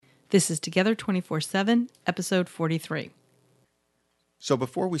This is Together 24/7, episode 43. So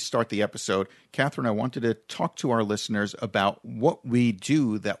before we start the episode, Catherine, I wanted to talk to our listeners about what we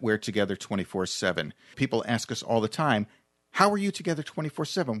do that we're together 24/7. People ask us all the time, how are you together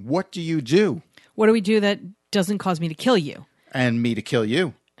 24/7? What do you do? What do we do that doesn't cause me to kill you? And me to kill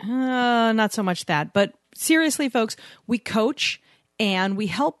you. Not so much that. But seriously, folks, we coach and we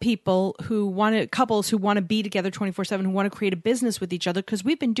help couples who want to be together 24/7, who want to create a business with each other, because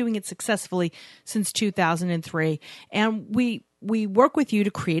we've been doing it successfully since 2003. And we work with you to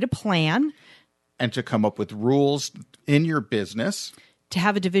create a plan. And to come up with rules in your business. To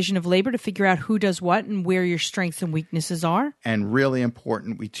have a division of labor to figure out who does what and where your strengths and weaknesses are. And really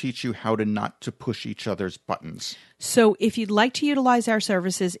important, we teach you how to not to push each other's buttons. So if you'd like to utilize our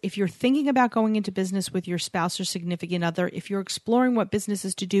services, if you're thinking about going into business with your spouse or significant other, if you're exploring what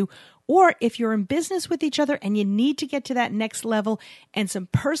businesses to do, or if you're in business with each other and you need to get to that next level and some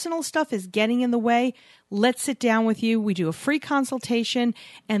personal stuff is getting in the way, let's sit down with you. We do a free consultation,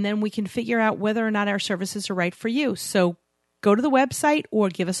 and then we can figure out whether or not our services are right for you. So go to the website or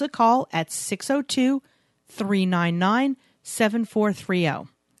give us a call at 602-399-7430.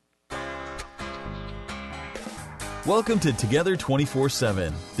 Welcome to Together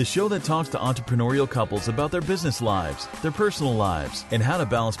 24/7, the show that talks to entrepreneurial couples about their business lives, their personal lives, and how to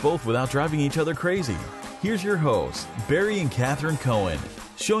balance both without driving each other crazy. Here's your hosts, Barry and Catherine Cohen,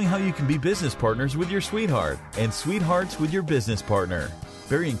 showing how you can be business partners with your sweetheart and sweethearts with your business partner.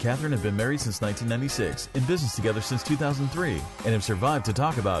 Barry and Catherine have been married since 1996, in business together since 2003, and have survived to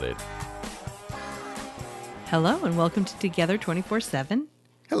talk about it. Hello, and welcome to Together 24/7.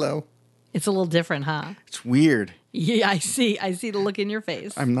 Hello. It's a little different, huh? It's weird. Yeah, I see the look in your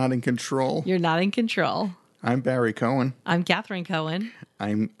face. I'm not in control. You're not in control. I'm Barry Cohen. I'm Catherine Cohen.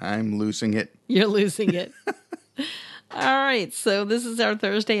 I'm losing it. You're losing it. All right, so this is our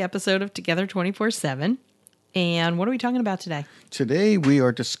Thursday episode of Together 24/7. And what are we talking about today? Today we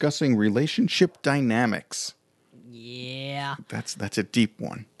are discussing relationship dynamics. Yeah. That's a deep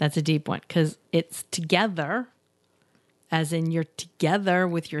one. That's a deep one because it's together, as in you're together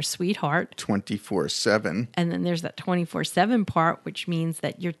with your sweetheart. 24/7. And then there's that 24/7 part, which means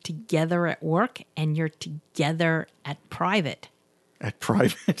that you're together at work and you're together at private. At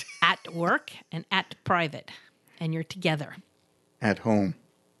private. At work and at private. And you're together. At home.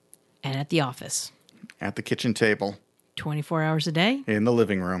 And at the office. At the kitchen table. 24 hours a day. In the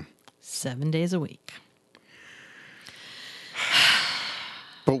living room. 7 days a week.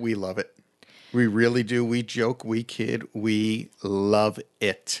 But we love it. We really do. We joke, we kid, we love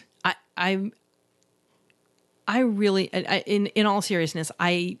it. I really, in all seriousness,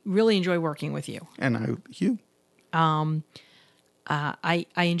 I really enjoy working with you. And you. I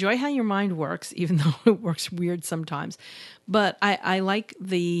enjoy how your mind works, even though it works weird sometimes. But I like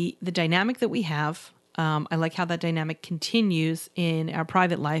the dynamic that we have. I like how that dynamic continues in our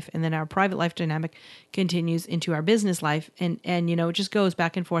private life, and then our private life dynamic continues into our business life, and it just goes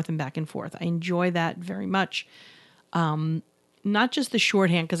back and forth and back and forth. I enjoy that very much. Not just the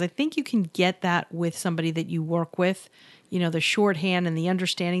shorthand, because I think you can get that with somebody that you work with, the shorthand and the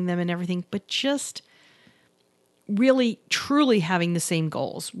understanding them and everything, but just really truly having the same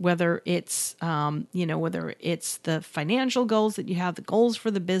goals, whether it's whether it's the financial goals that you have, the goals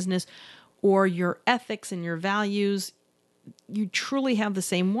for the business, or your ethics and your values. You truly have the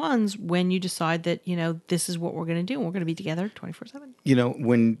same ones when you decide that, this is what we're going to do. We're going to be together 24/7.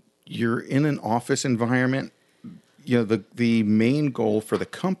 When you're in an office environment, the main goal for the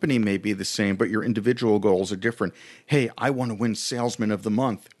company may be the same, but your individual goals are different. Hey, I want to win Salesman of the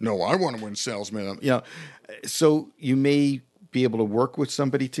Month. No, I want to win Salesman of, So you may be able to work with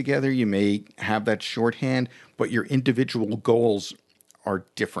somebody together. You may have that shorthand, but your individual goals are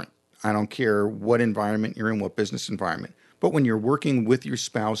different. I don't care what environment you're in, what business environment. But when you're working with your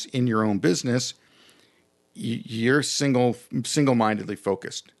spouse in your own business, you're single-mindedly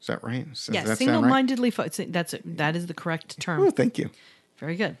focused. Is that right? Yes, single-mindedly focused. That is the correct term. Oh, thank you.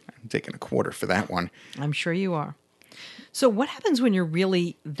 Very good. I'm taking a quarter for that one. I'm sure you are. So what happens when you're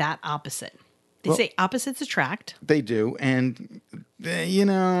really that opposite? They say opposites attract. They do. And,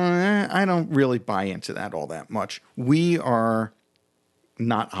 I don't really buy into that all that much. We are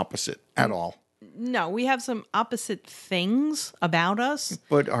not opposite at all. No, we have some opposite things about us.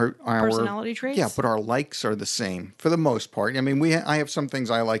 But our personality traits? Yeah, but our likes are the same for the most part. I mean, I have some things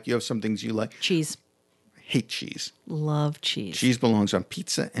I like. You have some things you like. Cheese. I hate cheese. Love cheese. Cheese belongs on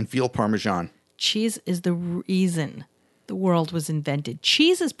pizza and veal parmesan. Cheese is the reason the world was invented.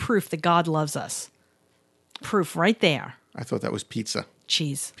 Cheese is proof that God loves us. Proof right there. I thought that was pizza.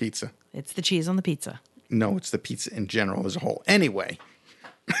 Cheese. Pizza. It's the cheese on the pizza. No, it's the pizza in general as a whole. Anyway.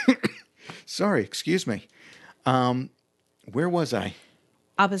 sorry, excuse me. Where was I?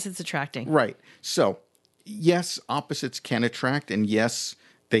 Opposites attracting. Right. So, yes, opposites can attract, and yes,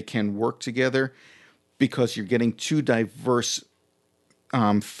 they can work together because you're getting two diverse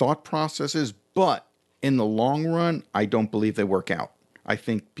thought processes. But in the long run, I don't believe they work out. I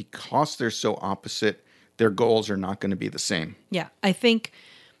think because they're so opposite, their goals are not going to be the same. Yeah, I think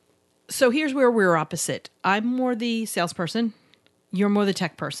so. Here's where we're opposite. I'm more the salesperson. You're more the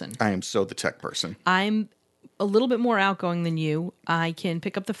tech person. I am so the tech person. I'm a little bit more outgoing than you. I can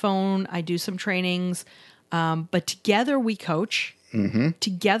pick up the phone. I do some trainings, but together we coach. Mm-hmm.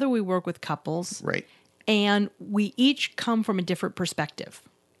 Together we work with couples. Right. And we each come from a different perspective.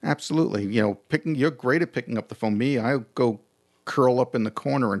 Absolutely. You're great at picking up the phone. Me, I go curl up in the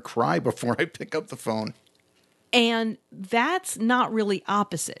corner and cry before I pick up the phone. And that's not really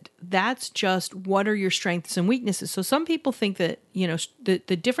opposite. That's just what are your strengths and weaknesses. So some people think that,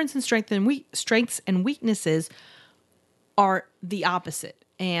 the difference in strengths and weaknesses are the opposite.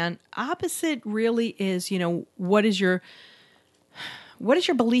 And opposite really is, what is your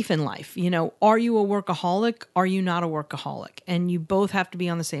belief in life? Are you a workaholic? Are you not a workaholic? And you both have to be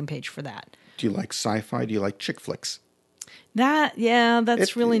on the same page for that. Do you like sci-fi? Do you like chick flicks?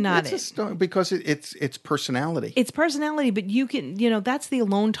 That's really not it. A story because it's personality. It's personality, but you can, that's the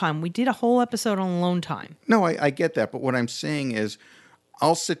alone time. We did a whole episode on alone time. No, I get that. But what I'm saying is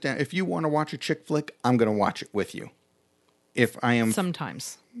I'll sit down. If you want to watch a chick flick, I'm going to watch it with you. If I am...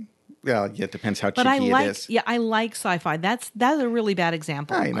 Sometimes. Well, yeah, it depends how cheeky it is. Yeah, I like sci-fi. That's a really bad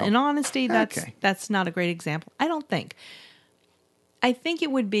example. I know. In honesty, that's not a great example. I don't think. I think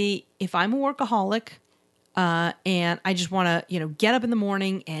it would be if I'm a workaholic... and I just want to, get up in the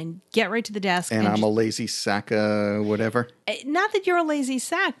morning and get right to the desk. And I'm a lazy sack, whatever. Not that you're a lazy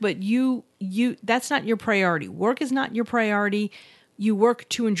sack, but that's not your priority. Work is not your priority. You work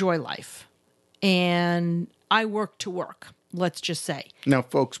to enjoy life. And I work to work, let's just say. Now,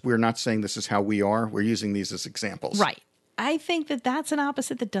 folks, we're not saying this is how we are. We're using these as examples. Right. I think that that's an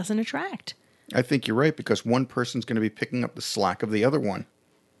opposite that doesn't attract. I think you're right because one person's going to be picking up the slack of the other one.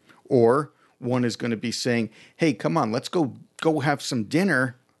 Or... one is going to be saying, hey, come on, let's go have some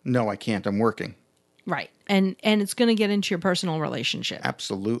dinner. No, I can't. I'm working. Right. And it's going to get into your personal relationship.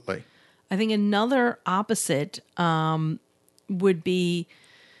 Absolutely. I think another opposite would be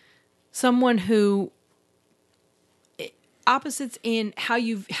someone who opposites in how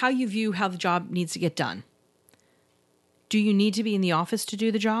you view how the job needs to get done. Do you need to be in the office to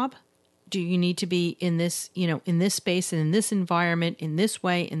do the job? Do you need to be in this, in this space and in this environment, in this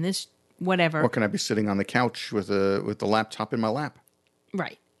way, in this whatever? Or can I be sitting on the couch with the laptop in my lap?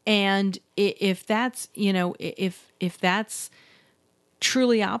 Right. And if that's, if that's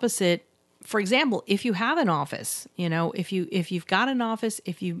truly opposite, for example, if you have an office, if you've got an office,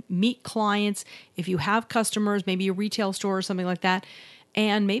 if you meet clients, if you have customers, maybe a retail store or something like that,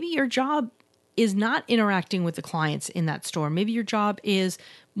 and maybe your job is not interacting with the clients in that store. Maybe your job is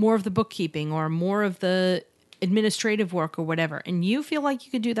more of the bookkeeping or more of the administrative work or whatever, and you feel like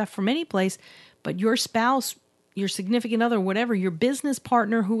you could do that from any place, but your spouse, your significant other, whatever, your business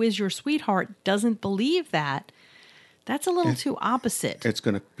partner who is your sweetheart doesn't believe that, that's a little too opposite. It's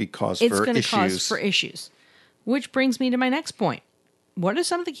going to be cause for issues. Which brings me to my next point. What are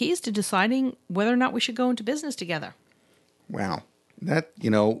some of the keys to deciding whether or not we should go into business together? Wow. That,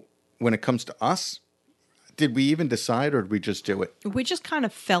 when it comes to us, did we even decide or did we just do it? We just kind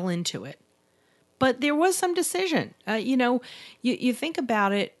of fell into it. But there was some decision. You think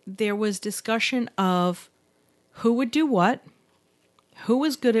about it, there was discussion of who would do what, who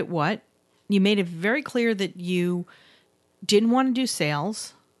was good at what. You made it very clear that you didn't want to do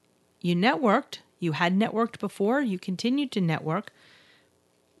sales. You networked. You had networked before. You continued to network.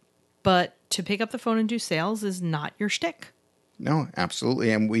 But to pick up the phone and do sales is not your shtick. No,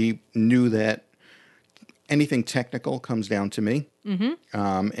 absolutely. And we knew that anything technical comes down to me.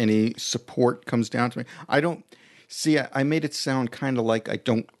 Mm-hmm. Any support comes down to me. I made it sound kind of like I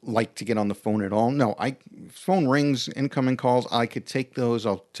don't like to get on the phone at all. No, phone rings, incoming calls. I could take those.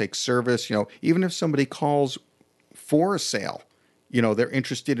 I'll take service. Even if somebody calls for a sale, they're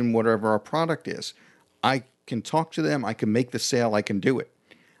interested in whatever our product is. I can talk to them. I can make the sale. I can do it.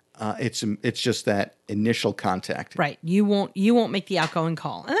 It's just that initial contact. Right. You won't make the outgoing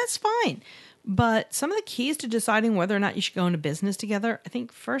call, and that's fine. But some of the keys to deciding whether or not you should go into business together, I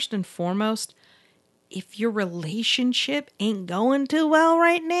think first and foremost, if your relationship ain't going too well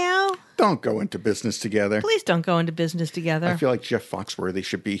right now, don't go into business together. Please don't go into business together. I feel like Jeff Foxworthy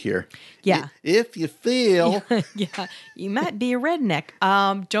should be here. Yeah. If you feel. Yeah. You might be a redneck.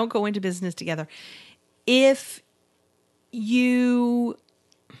 Don't go into business together. If you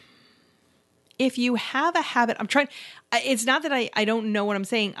if you have a habit, it's not that I don't know what I'm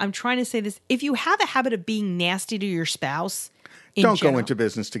saying. I'm trying to say this. If you have a habit of being nasty to your spouse, Don't general, go into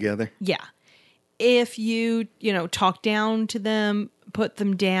business together. Yeah. If you, talk down to them, put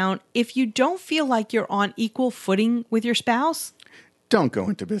them down, if you don't feel like you're on equal footing with your spouse, Don't go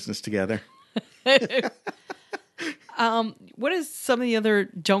into business together. what is some of the other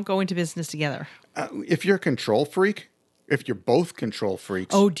don't go into business together? If you're a control freak, if you're both control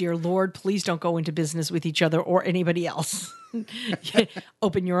freaks, Oh, dear Lord, please don't go into business with each other or anybody else.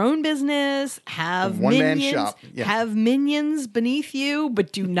 Open your own business, have One-man minions, shop, yeah. have minions beneath you,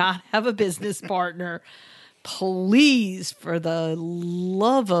 but do not have a business partner. Please, for the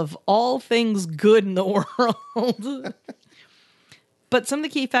love of all things good in the world. But some of the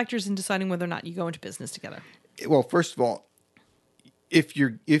key factors in deciding whether or not you go into business together. well, first of all, if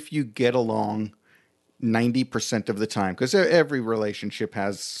you get along 90% of the time, because every relationship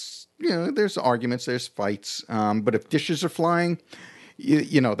has, there's arguments, there's fights, but if dishes are flying,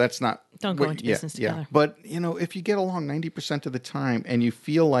 that's not. Don't go into business Yeah. together. But if you get along 90% of the time and you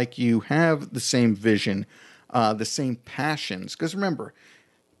feel like you have the same vision, the same passions, because remember,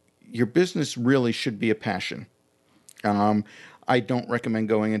 your business really should be a passion. I don't recommend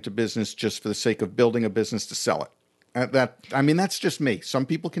going into business just for the sake of building a business to sell it. That's just me. Some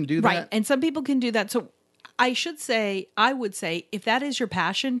people can do that. Right. And some people can do that. So I would say, if that is your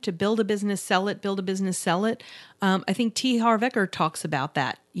passion to build a business, sell it, build a business, sell it. I think T. Harv Eker talks about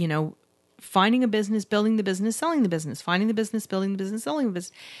that, finding a business, building the business, selling the business, finding the business, building the business, selling the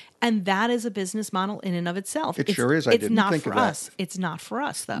business. And that is a business model in and of itself. It sure is. I It's didn't not think for of that. us. It's not for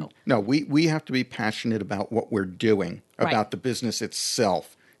us, though. No, we have to be passionate about what we're doing, Right. about the business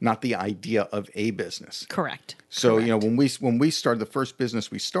itself, not the idea of a business. Correct. So, Correct. when we started, the first business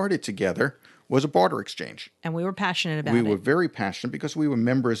we started together was a barter exchange. And we were passionate about We it. were very passionate because we were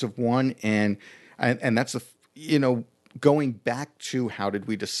members of one, and that's going back to how did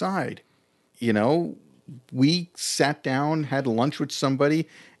we decide? We sat down, had lunch with somebody,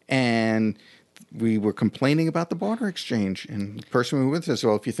 and we were complaining about the barter exchange. And the person we were with says,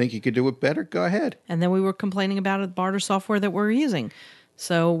 "Well, if you think you could do it better, go ahead." And then we were complaining about the barter software that we're using.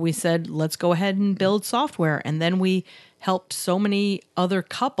 So we said, let's go ahead and build software. And then we helped so many other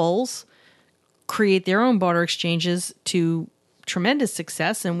couples create their own barter exchanges to tremendous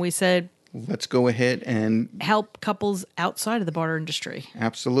success. And we said, Let's go ahead and help couples outside of the barter industry.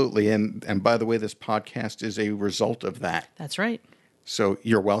 absolutely. And by the way, this podcast is a result of that. That's right. So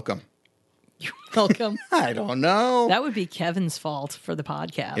you're welcome. You're welcome. I don't know. That would be Kevin's fault for the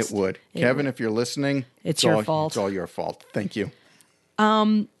podcast. It would. It Kevin, would. if you're listening, It's your fault. It's all your fault. Thank you.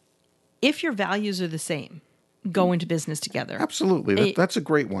 If your values are the same, go into business together. Absolutely. That's a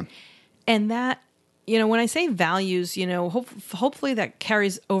great one. And that, when I say values, hopefully that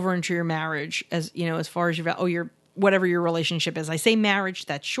carries over into your marriage as far as your whatever your relationship is. I say marriage,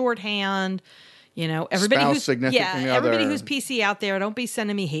 that's shorthand. Everybody Spouse, who's significant everybody other. who's PC out there, don't be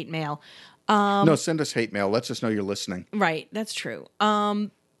sending me hate mail. No, send us hate mail. Lets us know you're listening. Right, that's true.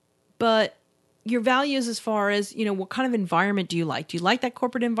 But your values as far as, what kind of environment do you like? Do you like that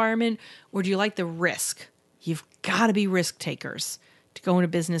corporate environment, or do you like the risk? You've got to be risk takers to go into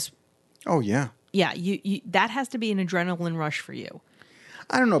business. Oh, yeah. Yeah, you that has to be an adrenaline rush for you.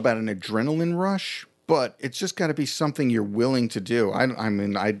 I don't know about an adrenaline rush, but it's just got to be something you're willing to do. I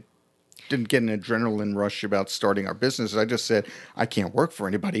didn't get an adrenaline rush about starting our business. I just said, I can't work for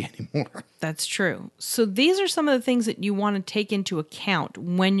anybody anymore. That's true. So these are some of the things that you want to take into account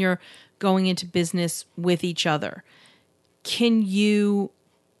when you're going into business with each other. Can you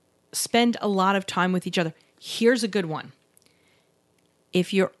spend a lot of time with each other? Here's a good one.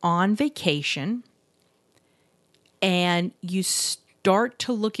 If you're on vacation and you start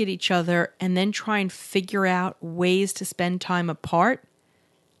to look at each other and then try and figure out ways to spend time apart,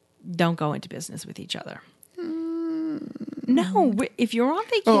 don't go into business with each other. No, if you're on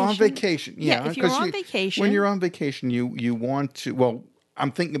vacation. Oh, on vacation. Yeah. If you're 'cause on vacation. When you're on vacation, you want to, well,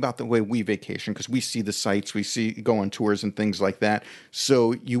 I'm thinking about the way we vacation because we see the sights, go on tours and things like that.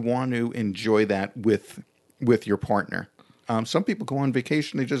 So you want to enjoy that with your partner. Some people go on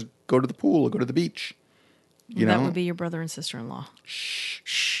vacation, they just go to the pool or go to the beach. That would be your brother and sister-in-law.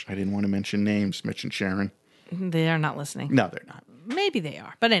 Shh. I didn't want to mention names, Mitch and Sharon. They are not listening. No, they're not. Maybe they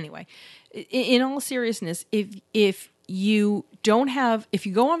are. But anyway, in all seriousness, if you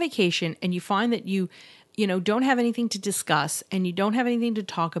go on vacation and you find that you don't have anything to discuss and you don't have anything to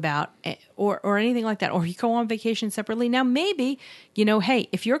talk about or anything like that, or you go on vacation separately. Now, maybe, hey,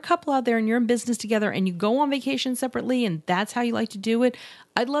 if you're a couple out there and you're in business together and you go on vacation separately and that's how you like to do it,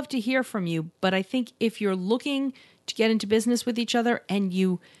 I'd love to hear from you. But I think if you're looking to get into business with each other and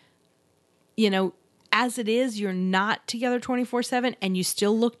you as it is, you're not together 24/7 and you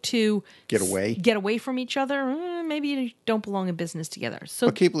still look to Get away. get away from each other, maybe you don't belong in business together. So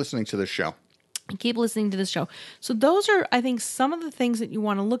But keep listening to this show. keep listening to this show. So those are, I think, some of the things that you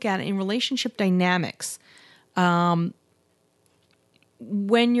want to look at in relationship dynamics. When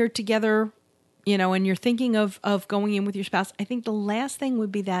you're together, and you're thinking of going in with your spouse, I think the last thing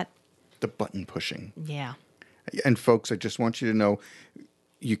would be that. The button pushing. Yeah. And folks, I just want you to know,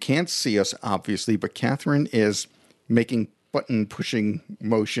 you can't see us, obviously, but Catherine is making button pushing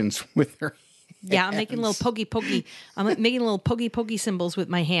motions with her hands. Yeah, I'm making little pokey. I'm making little pokey symbols with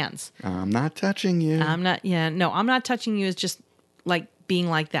my hands. I'm not touching you. I'm not touching you. It's just like being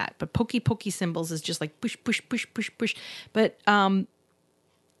like that. But pokey symbols is just like push. But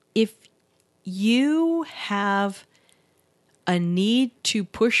if you have a need to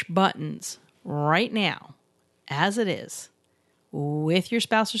push buttons right now, as it is, with your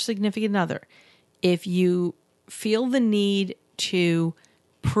spouse or significant other, if you feel the need to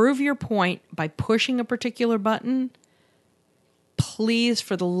prove your point by pushing a particular button, please,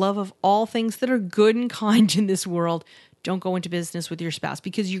 for the love of all things that are good and kind in this world, don't go into business with your spouse,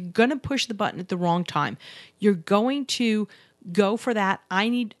 because you're going to push the button at the wrong time. You're going to go for that I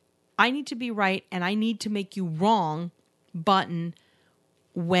need to be right and I need to make you wrong button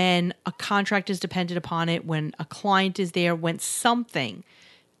when a contract is dependent upon it, when a client is there, when something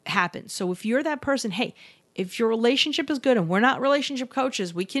happens. So if you're that person, hey, if your relationship is good, and we're not relationship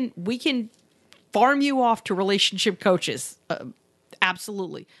coaches, we can farm you off to relationship coaches.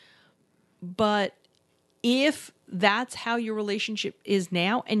 Absolutely. But if that's how your relationship is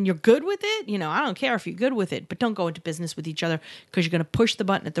now and you're good with it, I don't care if you're good with it, but don't go into business with each other because you're going to push the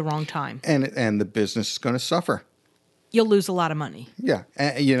button at the wrong time. And the business is going to suffer. You'll lose a lot of money. Yeah.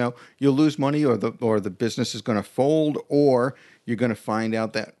 You'll lose money, or the business is going to fold, or you're going to find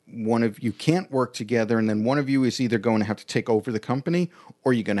out that one of you can't work together, and then one of you is either going to have to take over the company,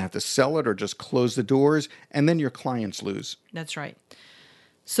 or you're going to have to sell it or just close the doors, and then your clients lose. That's right.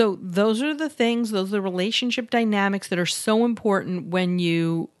 So those are the things, those are the relationship dynamics that are so important when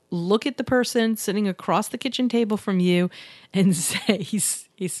you look at the person sitting across the kitchen table from you and say, he's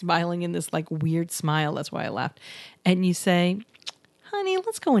smiling in this like weird smile. That's why I laughed. And you say, honey,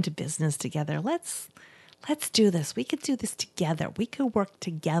 let's go into business together. Let's do this. We could do this together. We could work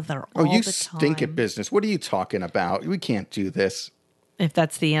together all the time. Oh, you stink at business. What are you talking about? We can't do this. If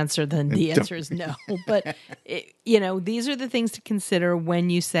that's the answer, then the answer is no. But, these are the things to consider when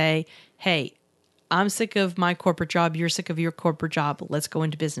you say, hey, I'm sick of my corporate job. You're sick of your corporate job. Let's go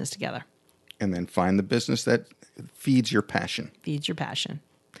into business together. And then find the business that feeds your passion. Feeds your passion.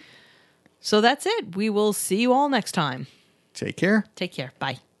 So that's it. We will see you all next time. Take care. Take care.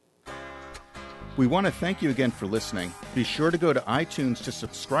 Bye. We want to thank you again for listening. Be sure to go to iTunes to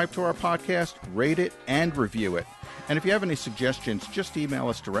subscribe to our podcast, rate it, and review it. And if you have any suggestions, just email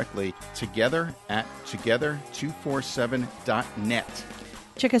us directly together@together247.net.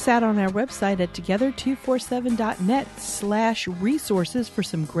 Check us out on our website at together247.net/resources for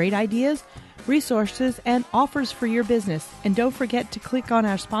some great ideas, resources, and offers for your business. And don't forget to click on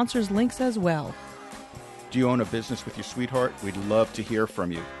our sponsors' links as well. Do you own a business with your sweetheart? We'd love to hear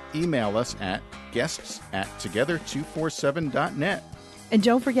from you. Email us at guests@together247.net. And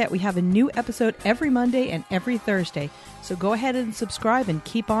don't forget, we have a new episode every Monday and every Thursday. So go ahead and subscribe and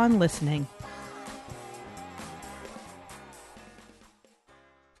keep on listening.